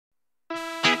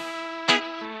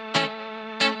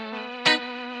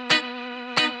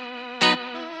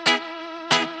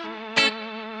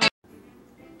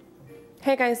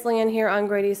Hey guys, Leanne here on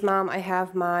Grady's Mom. I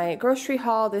have my grocery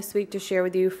haul this week to share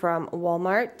with you from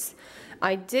Walmart.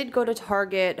 I did go to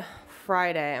Target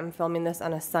Friday. I'm filming this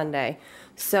on a Sunday.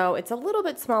 So it's a little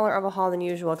bit smaller of a haul than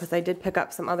usual because I did pick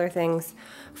up some other things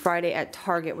Friday at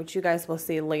Target, which you guys will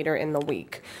see later in the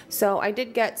week. So I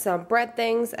did get some bread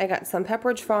things. I got some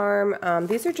Pepperidge Farm.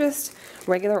 These are just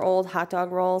regular old hot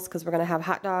dog rolls because we're going to have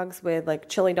hot dogs with like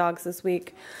chili dogs this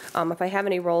week. If I have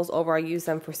any rolls over, I use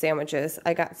them for sandwiches.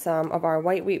 I got some of our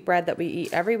white wheat bread that we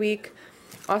eat every week.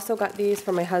 Also got these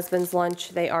for my husband's lunch.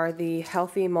 They are the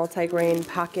healthy multigrain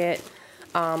pocket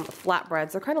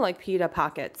flatbreads. They're kind of like pita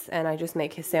pockets, and I just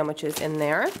make his sandwiches in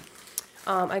there.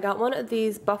 I got one of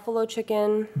these buffalo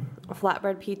chicken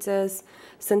flatbread pizzas.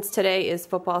 Since today is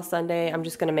football Sunday, I'm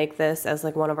just going to make this as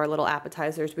like one of our little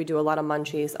appetizers. We do a lot of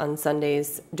munchies on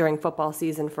Sundays during football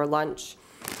season for lunch.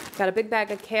 Got a big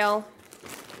bag of kale.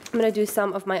 I'm going to do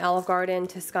some of my Olive Garden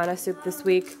Toscana soup this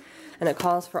week, and it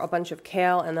calls for a bunch of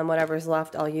kale, and then whatever's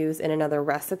left I'll use in another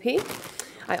recipe.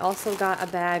 I also got a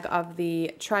bag of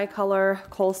the tricolor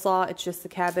coleslaw. It's just the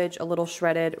cabbage, a little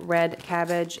shredded red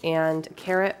cabbage, and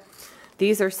carrot.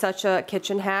 These are such a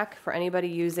kitchen hack for anybody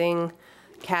using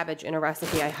cabbage in a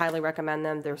recipe. I highly recommend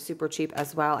them. They're super cheap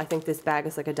as well. I think this bag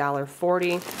is like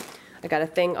 $1.40. I got a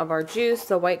thing of our juice,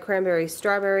 the white cranberry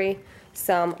strawberry,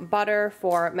 some butter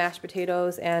for mashed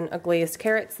potatoes, and a glazed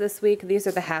carrots this week. These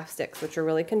are the half sticks, which are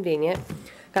really convenient.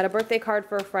 Got a birthday card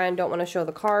for a friend. Don't want to show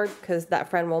the card because that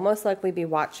friend will most likely be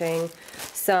watching.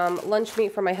 Some lunch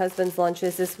meat for my husband's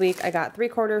lunches this week. I got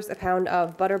 3/4 a pound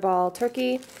of butterball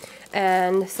turkey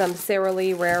and some Sara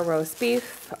Lee rare roast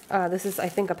beef. This is, I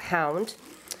think, a pound.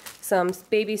 Some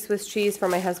baby Swiss cheese for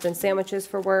my husband's sandwiches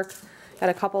for work. Got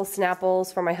a couple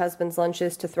Snapples for my husband's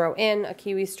lunches to throw in, a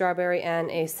kiwi strawberry, and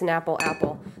a Snapple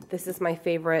apple. This is my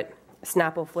favorite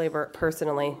Snapple flavor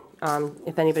personally.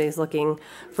 If anybody's looking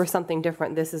for something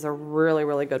different, this is a really,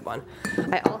 really good one.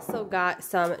 I also got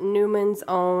some Newman's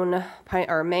Own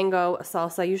mango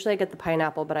salsa. Usually I get the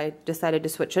pineapple, but I decided to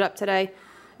switch it up today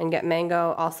and get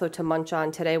mango also to munch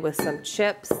on today with some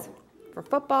chips for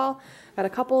football. Got a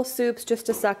couple of soups just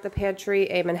to stock the pantry,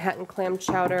 a Manhattan clam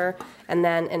chowder, and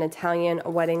then an Italian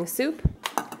wedding soup.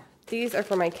 These are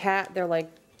for my cat. They're like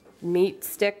meat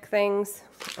stick things,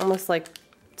 almost like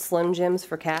Slim Jims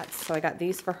for cats, so I got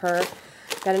these for her.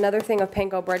 Got another thing of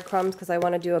panko breadcrumbs because I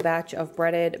want to do a batch of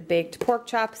breaded baked pork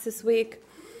chops this week.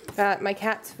 Got my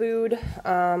cat's food.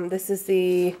 This is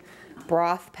the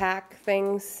broth pack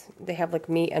things. They have like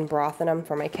meat and broth in them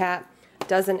for my cat.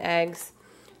 Dozen eggs.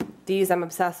 These I'm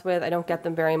obsessed with. I don't get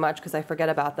them very much because I forget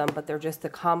about them, but they're just the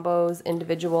combos,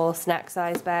 individual snack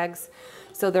size bags.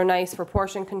 So they're nice for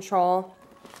portion control.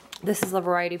 This is a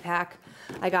variety pack.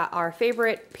 I got our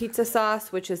favorite pizza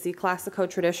sauce, which is the Classico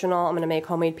Traditional. I'm going to make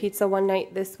homemade pizza one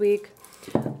night this week.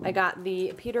 I got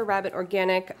the Peter Rabbit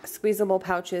Organic squeezable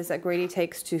pouches that Grady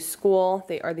takes to school.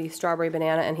 They are the strawberry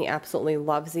banana, and he absolutely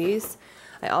loves these.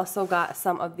 I also got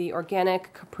some of the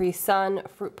organic Capri Sun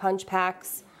fruit punch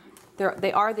packs.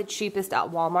 They are the cheapest at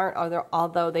Walmart,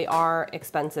 although they are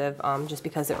expensive just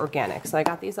because they're organic. So I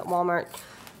got these at Walmart.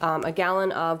 A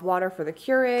gallon of water for the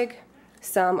Keurig.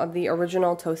 Some of the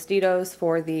original Tostitos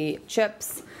for the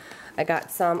chips. I got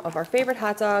some of our favorite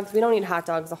hot dogs. We don't eat hot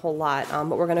dogs a whole lot,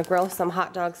 but we're going to grill some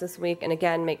hot dogs this week and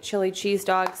again make chili cheese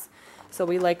dogs. So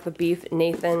we like the beef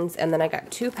Nathan's. And then I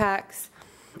got 2 packs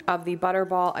of the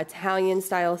Butterball Italian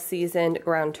style seasoned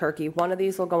ground turkey. One of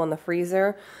these will go in the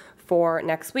freezer for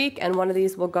next week, and one of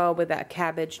these will go with that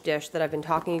cabbage dish that I've been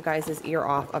talking you guys' ear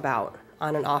off about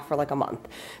on and off for like a month.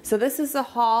 So this is the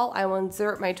haul. I will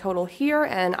insert my total here,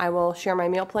 and I will share my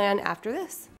meal plan after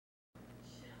this.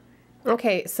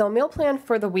 Okay, so meal plan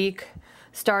for the week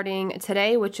starting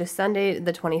today, which is Sunday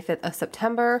the 25th of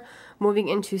September, moving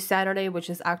into Saturday, which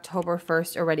is October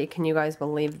 1st already. Can you guys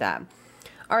believe that?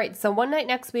 All right, so one night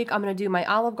next week, I'm going to do my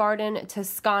Olive Garden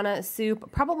Toscana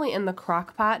soup, probably in the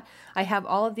crock pot. I have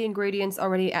all of the ingredients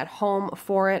already at home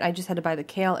for it. I just had to buy the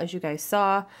kale, as you guys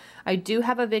saw. I do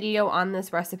have a video on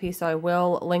this recipe, so I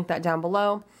will link that down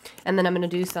below. And then I'm going to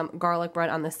do some garlic bread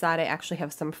on the side. I actually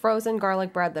have some frozen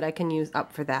garlic bread that I can use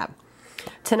up for that.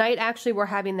 Tonight, actually, we're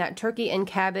having that turkey and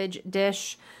cabbage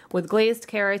dish with glazed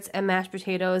carrots and mashed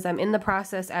potatoes. I'm in the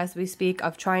process, as we speak,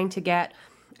 of trying to get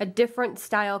a different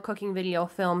style cooking video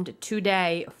filmed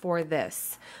today for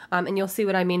this. And you'll see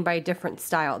what I mean by different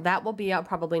style. That will be out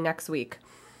probably next week.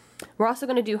 We're also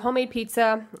going to do homemade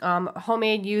pizza,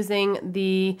 homemade using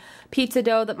the pizza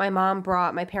dough that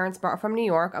my parents brought from New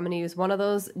York. I'm going to use one of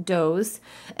those doughs.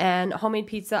 And homemade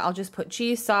pizza, I'll just put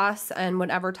cheese sauce and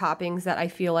whatever toppings that I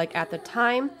feel like at the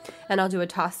time. And I'll do a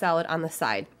tossed salad on the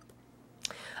side.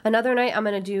 Another night, I'm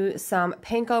going to do some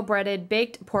panko breaded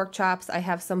baked pork chops. I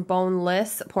have some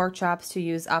boneless pork chops to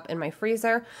use up in my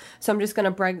freezer. So I'm just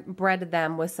going to bread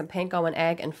them with some panko and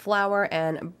egg and flour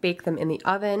and bake them in the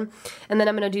oven. And then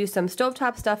I'm going to do some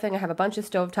stovetop stuffing. I have a bunch of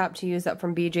stovetop to use up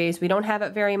from BJ's. We don't have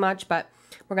it very much, but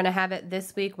we're going to have it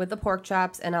this week with the pork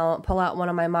chops, and I'll pull out one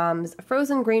of my mom's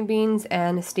frozen green beans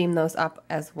and steam those up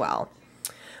as well.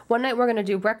 One night we're going to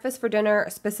do breakfast for dinner,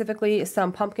 specifically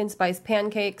some pumpkin spice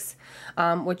pancakes,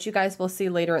 which you guys will see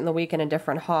later in the week in a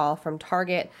different haul from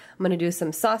Target. I'm going to do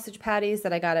some sausage patties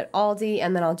that I got at Aldi,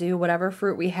 and then I'll do whatever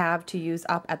fruit we have to use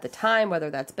up at the time, whether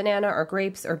that's banana or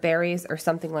grapes or berries or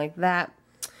something like that.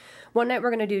 One night we're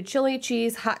going to do chili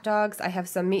cheese hot dogs. I have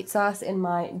some meat sauce in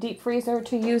my deep freezer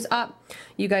to use up.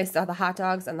 You guys saw the hot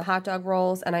dogs and the hot dog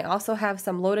rolls, and I also have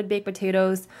some loaded baked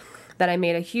potatoes that I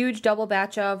made a huge double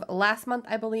batch of last month,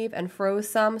 I believe, and froze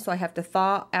some, so I have to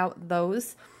thaw out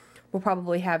those. We'll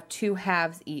probably have 2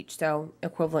 halves each, so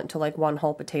equivalent to like 1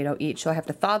 whole potato each. So I have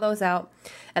to thaw those out,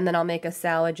 and then I'll make a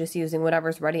salad just using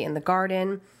whatever's ready in the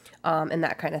garden, and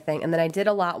that kind of thing. And then I did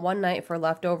a lot one night for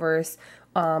leftovers,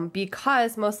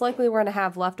 because most likely we're going to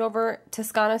have leftover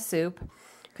Toscana soup,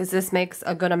 because this makes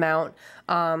a good amount,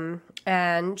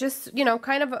 and just, you know,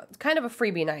 kind of a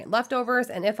freebie night, leftovers.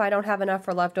 And if I don't have enough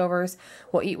for leftovers,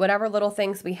 we'll eat whatever little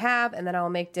things we have, and then I'll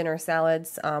make dinner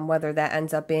salads, whether that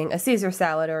ends up being a Caesar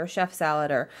salad or a chef salad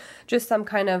or just some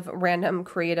kind of random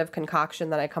creative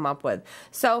concoction that I come up with.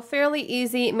 So fairly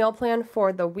easy meal plan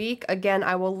for the week. Again,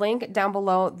 I will link down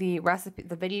below the recipe,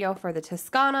 the video for the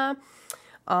Toscana.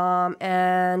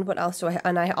 And what else do I have?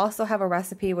 And I also have a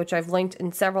recipe which I've linked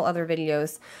in several other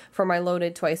videos for my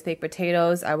loaded twice baked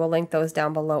potatoes. I will link those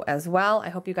down below as well. I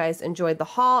hope you guys enjoyed the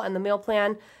haul and the meal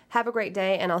plan. Have a great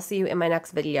day, and I'll see you in my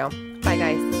next video. Bye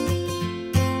guys.